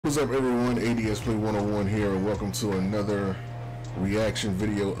What's up everyone, ADS Play 101 here, and welcome to another reaction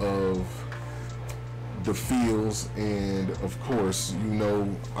video of the feels. And of course, you know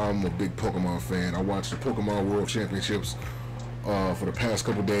I'm a big Pokemon fan. I watched the Pokemon World Championships for the past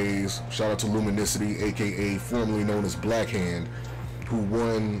couple days. Shout out to Luminicity, aka formerly known as Blackhand, who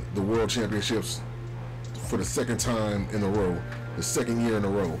won the World Championships for the second time in a row, the second year in a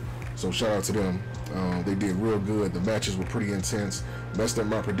row. So shout out to them. They did real good. The matches were pretty intense. Messed up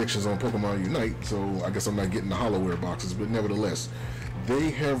my predictions on Pokemon Unite, so I guess I'm not getting the Hollowware boxes, but nevertheless,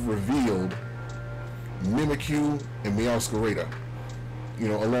 they have revealed Mimikyu and Meowscarada, you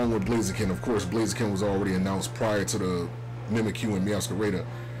know, along with Blaziken. Of course, Blaziken was already announced prior to the Mimikyu and Meowscarada,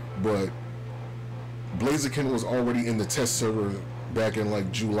 but Blaziken was already in the test server back in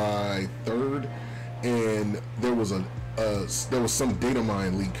like July 3rd, and there was some data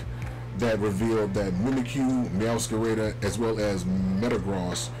mine leak that revealed that Mimikyu, Meowscarada, as well as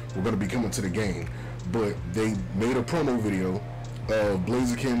Metagross were going to be coming to the game. But they made a promo video of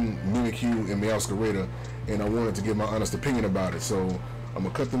Blaziken, Mimikyu, and Meowscarada, and I wanted to give my honest opinion about it. So I'm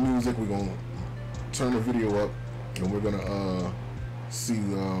going to cut the music, we're going to turn the video up, and we're going to see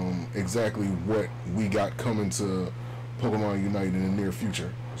exactly what we got coming to Pokemon Unite in the near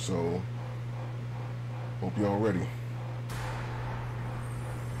future. So, hope y'all ready.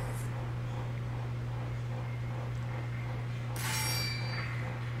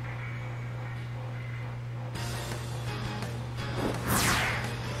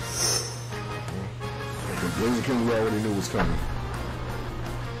 Blaziken we already knew was coming.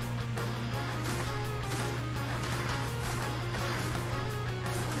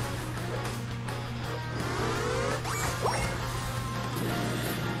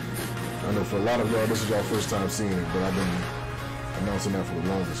 I know for a lot of y'all this is y'all first time seeing it, but I've been announcing that for the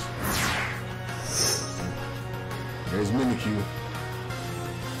longest. There's Mimikyu.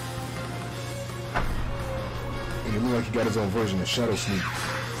 And it looks like he got his own version of Shadow Sneak.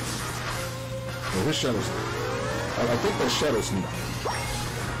 Well, his Shadow Sneak. I think that's Shadow Sneak.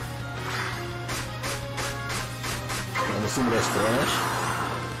 I'm assuming that's Flash.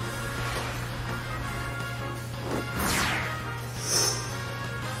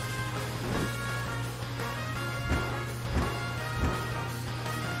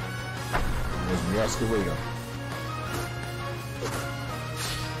 There's Meowscarada.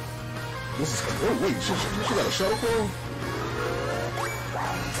 This is. Oh, wait, she got a Shadow Clone?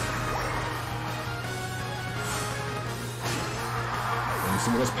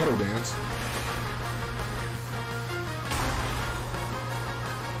 Some of that's Petal Dance.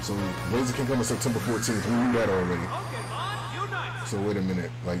 So Blaziken coming September 14th. We knew that already. So wait a minute.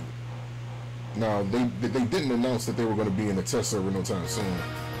 Like, now they didn't announce that they were going to be in the test server no time soon.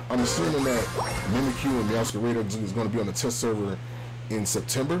 I'm assuming that Mimikyu and Meowscarada is going to be on the test server in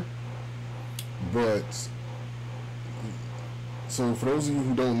September. But so for those of you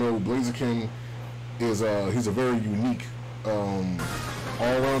who don't know, Blaziken is he's a very unique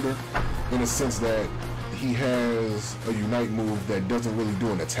all-rounder in a sense that he has a Unite move that doesn't really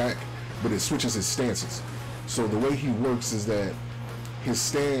do an attack, but it switches his stances. So the way he works is that his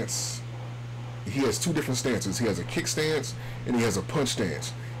stance, he has two different stances. He has a kick stance and he has a punch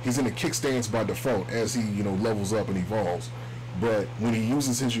stance. He's in a kick stance by default as he, you know, levels up and evolves. But when he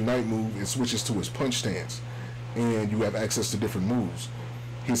uses his Unite move, it switches to his punch stance, and you have access to different moves.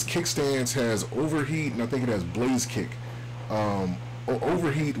 His kick stance has Overheat, and I think it has Blaze Kick.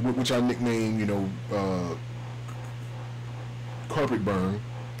 Overheat, which I nickname, you know, Carpet Burn,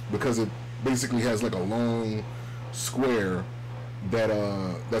 because it basically has like a long square that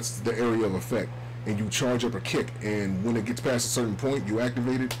that's the area of effect, and you charge up a kick, and when it gets past a certain point, you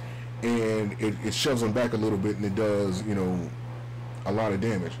activate it, and it shoves them back a little bit, and it does, you know, a lot of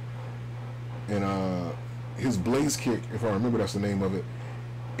damage. And his Blaze Kick, if I remember that's the name of it,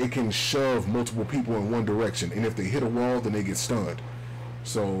 it can shove multiple people in one direction, and if they hit a wall, then they get stunned.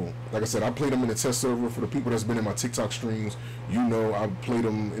 So, like I said, I played them in the test server. For the people that's been in my TikTok streams, you know I've played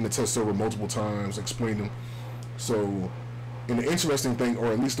them in the test server multiple times, explained them. So, and the interesting thing, or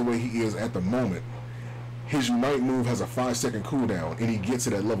at least the way he is at the moment, his Unite move has a 5-second cooldown, and he gets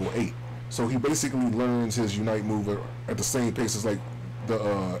it at level 8. So he basically learns his Unite move at the same pace as like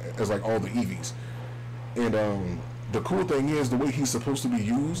all the Eevees. And the cool thing is, the way he's supposed to be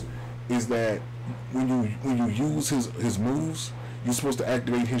used is that when you use his moves, you're supposed to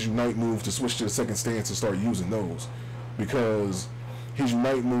activate his Unite move to switch to the second stance and start using those, because his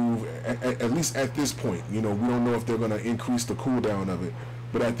Unite move, at least at this point, you know, we don't know if they're going to increase the cooldown of it,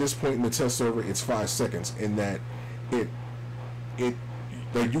 but at this point in the test server, it's 5 seconds, in that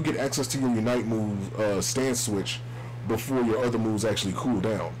like you get access to your Unite move stance switch before your other moves actually cool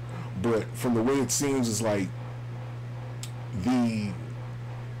down. But from the way it seems, it's like the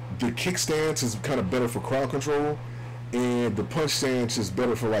kick stance is kind of better for crowd control, and the punch stance is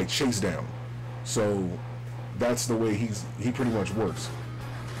better for like chase down. So that's the way he pretty much works.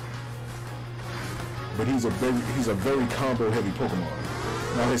 But he's a very combo heavy Pokemon.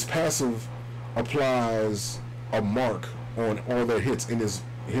 Now his passive applies a mark on all their hits, and his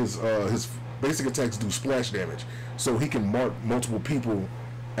basic attacks do splash damage, so he can mark multiple people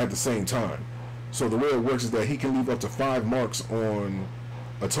at the same time. So the way it works is that he can leave up to 5 marks on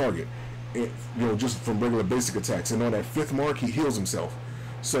a target, just from regular basic attacks, and on that 5th mark he heals himself.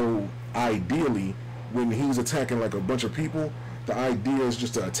 So ideally, when he's attacking like a bunch of people, the idea is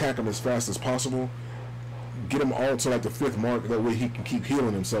just to attack him as fast as possible, get him all to like the 5th mark, that way he can keep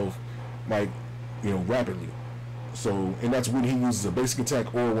healing himself like rapidly. So, and that's when he uses a basic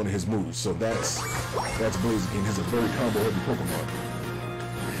attack or one of his moves. So that's Blaziken. He's a very combo heavy Pokemon.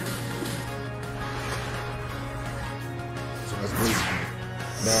 So that's Blaziken.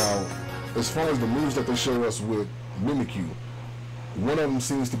 Now, as far as the moves that they show us with Mimikyu, one of them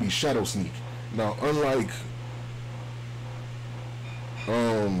seems to be Shadow Sneak. Now, unlike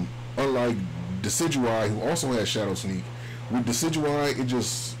Decidueye, who also has Shadow Sneak, with Decidueye it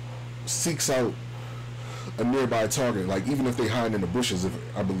just seeks out a nearby target, like even if they hide in the bushes.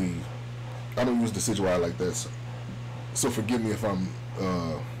 I believe I don't use Decidueye like this, so forgive me if I'm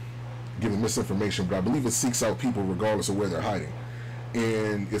giving misinformation, but I believe it seeks out people regardless of where they're hiding,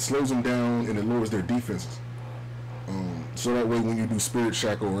 and it slows them down and it lowers their defenses. So that way, when you do Spirit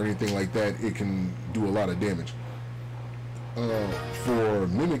Shackle or anything like that, it can do a lot of damage. For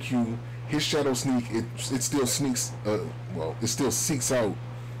Mimikyu, his Shadow Sneak, it still sneaks. It still seeks out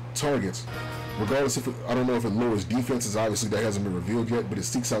targets, regardless if I don't know if it lowers defenses. Obviously, that hasn't been revealed yet, but it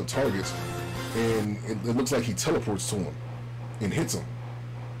seeks out targets, and it looks like he teleports to him and hits him.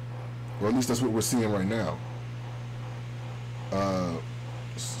 Or at least that's what we're seeing right now.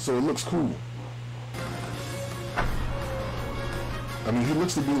 So it looks cool. I mean, he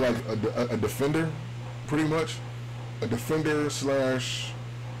looks to be like a defender, pretty much. A defender slash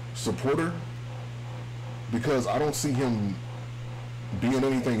supporter. Because I don't see him being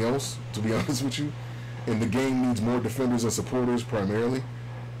anything else, to be honest with you. And the game needs more defenders and supporters, primarily.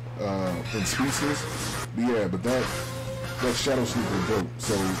 In speedsters. But yeah, but that Shadow Sneak was dope.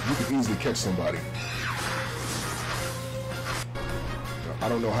 So you could easily catch somebody. I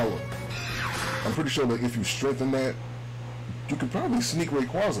don't know how. I'm pretty sure that if you strengthen that, you could probably sneak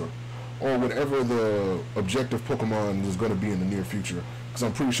Rayquaza, or whatever the objective Pokemon is going to be in the near future. Because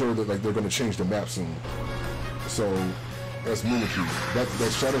I'm pretty sure that they're going to change the map soon. So that's Mimikyu.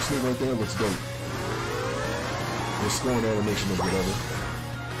 That Shadow Sneak right there looks dope. The scoring animation is whatever.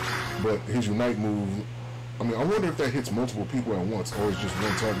 But his Unite move, I mean, I wonder if that hits multiple people at once, or it's just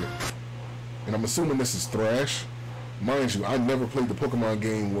one target. And I'm assuming this is Thrash. Mind you, I never played the Pokemon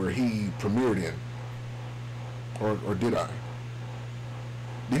game where he premiered in. Or did I?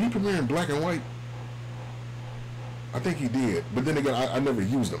 Did he premiere in Black and White? I think he did. But then again, I never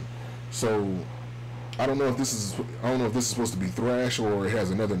used him. So I don't know if this is supposed to be Thrash or it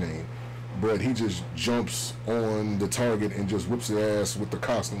has another name. But he just jumps on the target and just whips their ass with the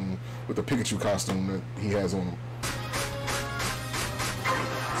costume, with the Pikachu costume that he has on him.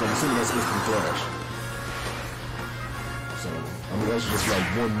 So I'm assuming that's supposed to be Thrash. So, I mean, that's just like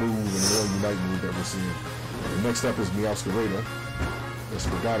one move and one Unite move that we're seeing. The next up is Meowscarada. That's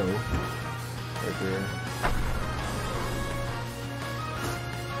Sprigato. Right there.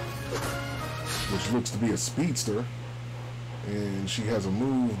 Which looks to be a speedster. And she has a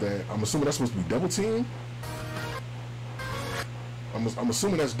move that, I'm assuming that's supposed to be Double Team? I'm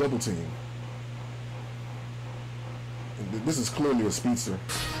assuming that's Double Team. This is clearly a speedster.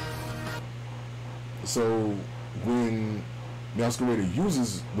 So, when Meowscarada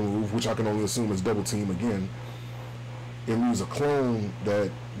uses the move, which I can only assume is Double Team again, it leaves a clone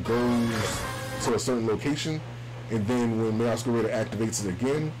that goes to a certain location, and then when Meowscarada activates it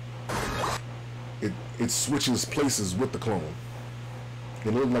again, it switches places with the clone.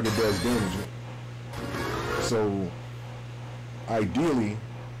 It looks like it does damage. So, ideally,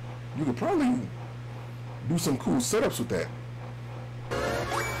 you could probably do some cool setups with that.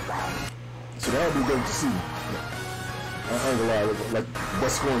 So that would be dope to see. I ain't gonna lie, like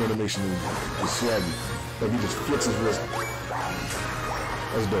that scoring animation is swaggy. Like he just flicks his wrist.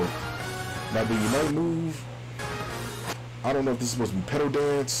 That's dope. Now the Unite move, I don't know if this is supposed to be Pedo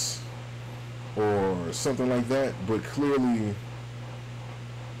Dance or something like that, but clearly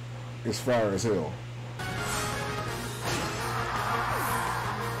it's fire as hell.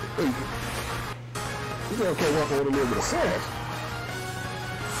 This girl can't walk on with a little bit of sass.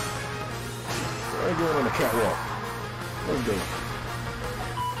 I'm going on the catwalk. Let's go.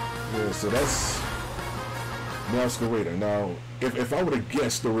 Yeah, so that's Masquerader. Now, if I would have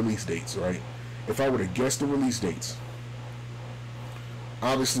guessed the release dates, right? If I would have guessed the release dates,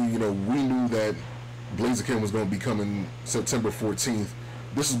 obviously, you know, we knew that Blaziken was going to be coming September 14th.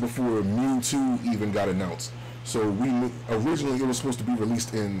 This is before Mewtwo even got announced. So we knew, originally it was supposed to be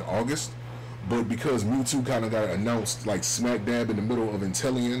released in August, but because Mewtwo kind of got announced like smack dab in the middle of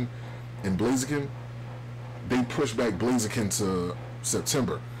Inteleon and Blaziken, they pushed back Blaziken to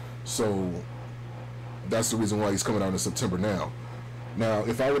September. So that's the reason why he's coming out in September now. Now,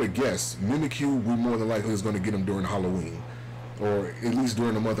 if I would have guessed, Mimikyu, we more than likely is going to get him during Halloween, or at least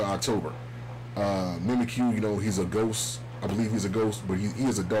during the month of October. Mimikyu, you know, he's a ghost. I believe he's a ghost, but he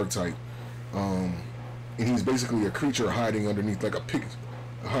is a dark type. And he's basically a creature hiding underneath like a Pikachu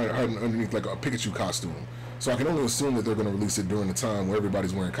costume. So I can only assume that they're going to release it during the time where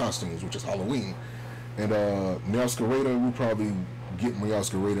everybody's wearing costumes, which is Halloween. And Meowscarada, we probably get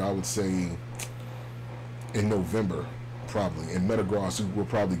Meowscarada, I would say, in November, probably. And Metagross, we'll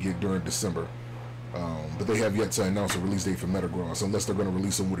probably get during December. But they have yet to announce a release date for Metagross, unless they're going to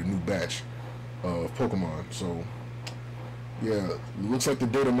release them with a new batch of Pokemon. So, yeah, looks like the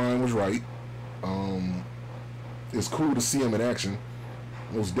data mine was right. It's cool to see him in action,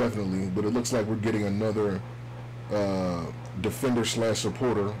 most definitely. But it looks like we're getting another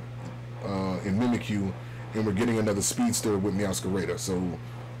defender/supporter in Mimikyu, and we're getting another speedster with Meowscarada. So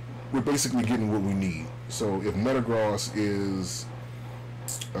we're basically getting what we need. So if Metagross is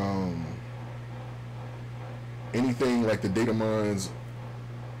anything like the data mines,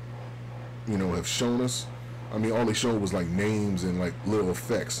 you know, have shown us, I mean, all they showed was like names and like little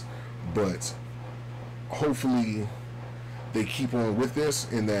effects, but hopefully they keep on with this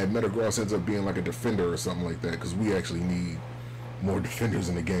and that Metagross ends up being like a defender or something like that, because we actually need more defenders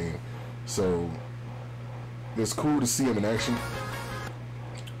in the game. So it's cool to see him in action.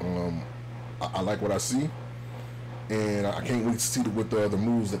 I like what I see, and I can't wait to see what the other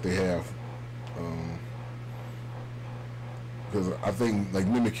moves that they have, because I think like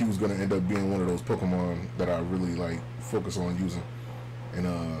Mimikyu is going to end up being one of those Pokemon that I really like focus on using, and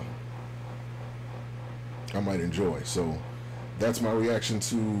I might enjoy. So that's my reaction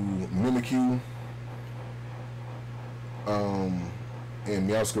to Mimikyu and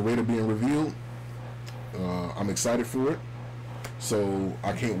Meowscarada being revealed. I'm excited for it. So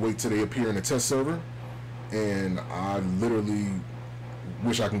I can't wait till they appear in the test server, and I literally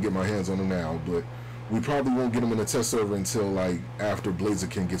wish I can get my hands on them now, but we probably won't get them in the test server until like after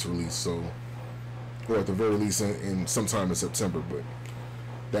Blaziken gets released, so, or at the very least in sometime in September. But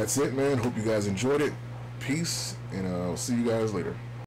that's it, man. Hope you guys enjoyed it. Peace, and I'll see you guys later.